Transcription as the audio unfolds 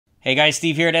Hey guys,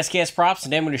 Steve here at SKS Props,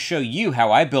 and I'm going to show you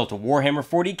how I built a Warhammer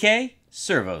 40K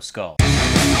Servo Skull.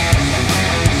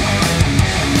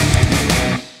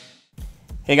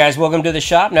 Hey guys, welcome to the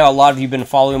shop. Now, a lot of you have been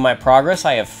following my progress.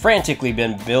 I have frantically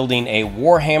been building a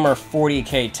Warhammer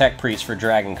 40K tech priest for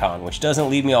DragonCon, which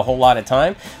doesn't leave me a whole lot of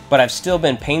time, but I've still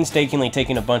been painstakingly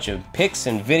taking a bunch of pics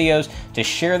and videos to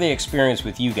share the experience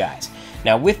with you guys.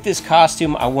 Now, with this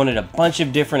costume, I wanted a bunch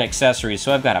of different accessories,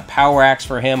 so I've got a power axe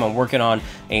for him. I'm working on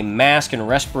a mask and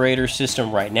respirator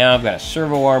system right now. I've got a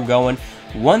servo arm going.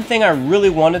 One thing I really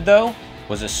wanted, though,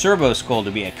 was a Servo Skull to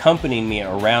be accompanying me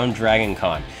around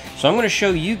DragonCon. So I'm going to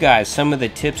show you guys some of the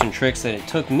tips and tricks that it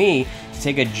took me to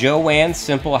take a Joanne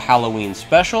simple Halloween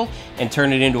special and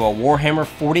turn it into a Warhammer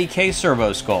 40K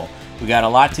Servo Skull. We got a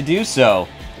lot to do, so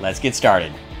let's get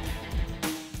started.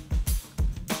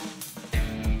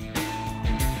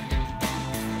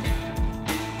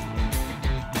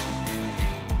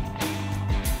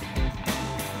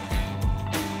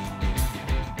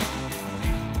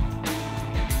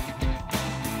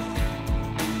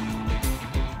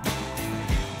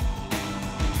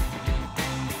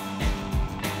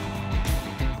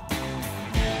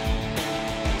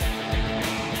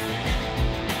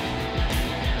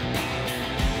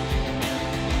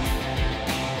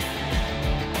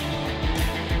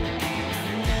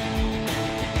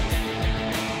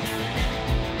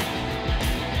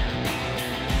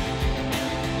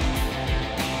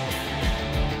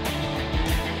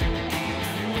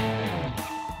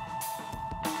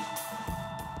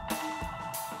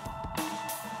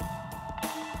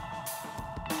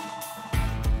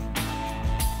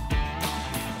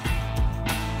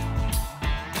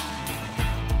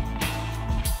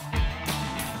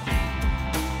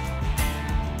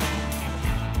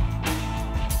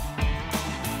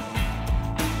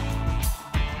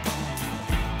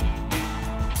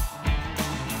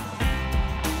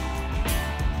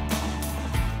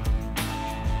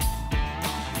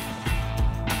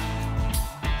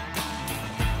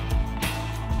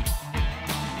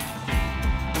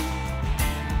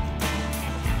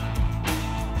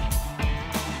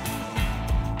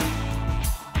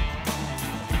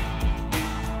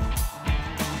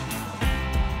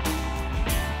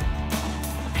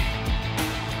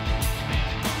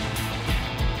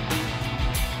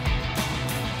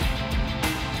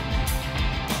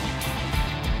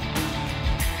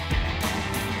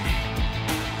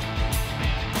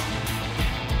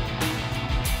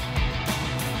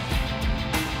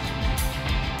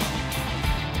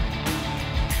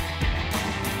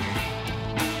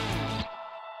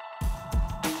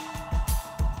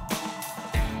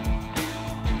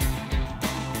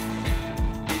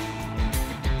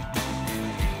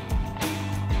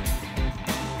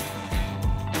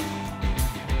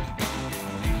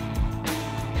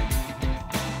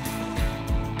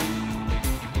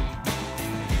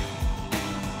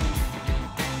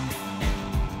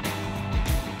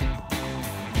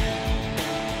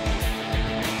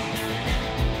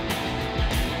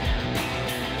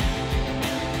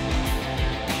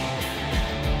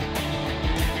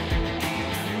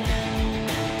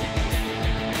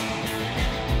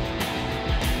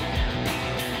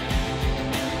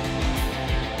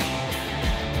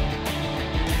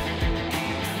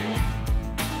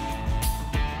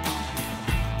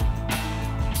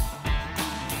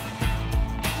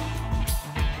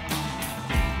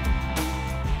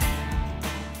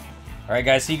 Alright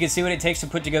guys, so you can see what it takes to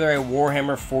put together a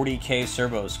Warhammer 40K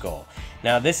Servo Skull.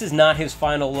 Now this is not his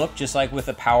final look, just like with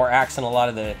the power axe and a lot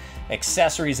of the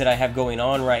accessories that I have going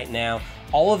on right now.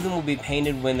 All of them will be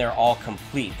painted when they're all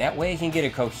complete. That way you can get a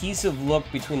cohesive look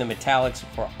between the metallics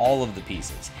for all of the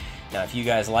pieces. Now if you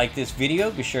guys like this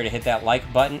video, be sure to hit that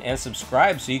like button and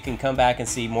subscribe so you can come back and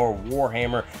see more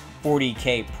Warhammer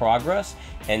 40K progress.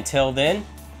 Until then,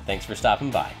 thanks for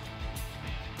stopping by.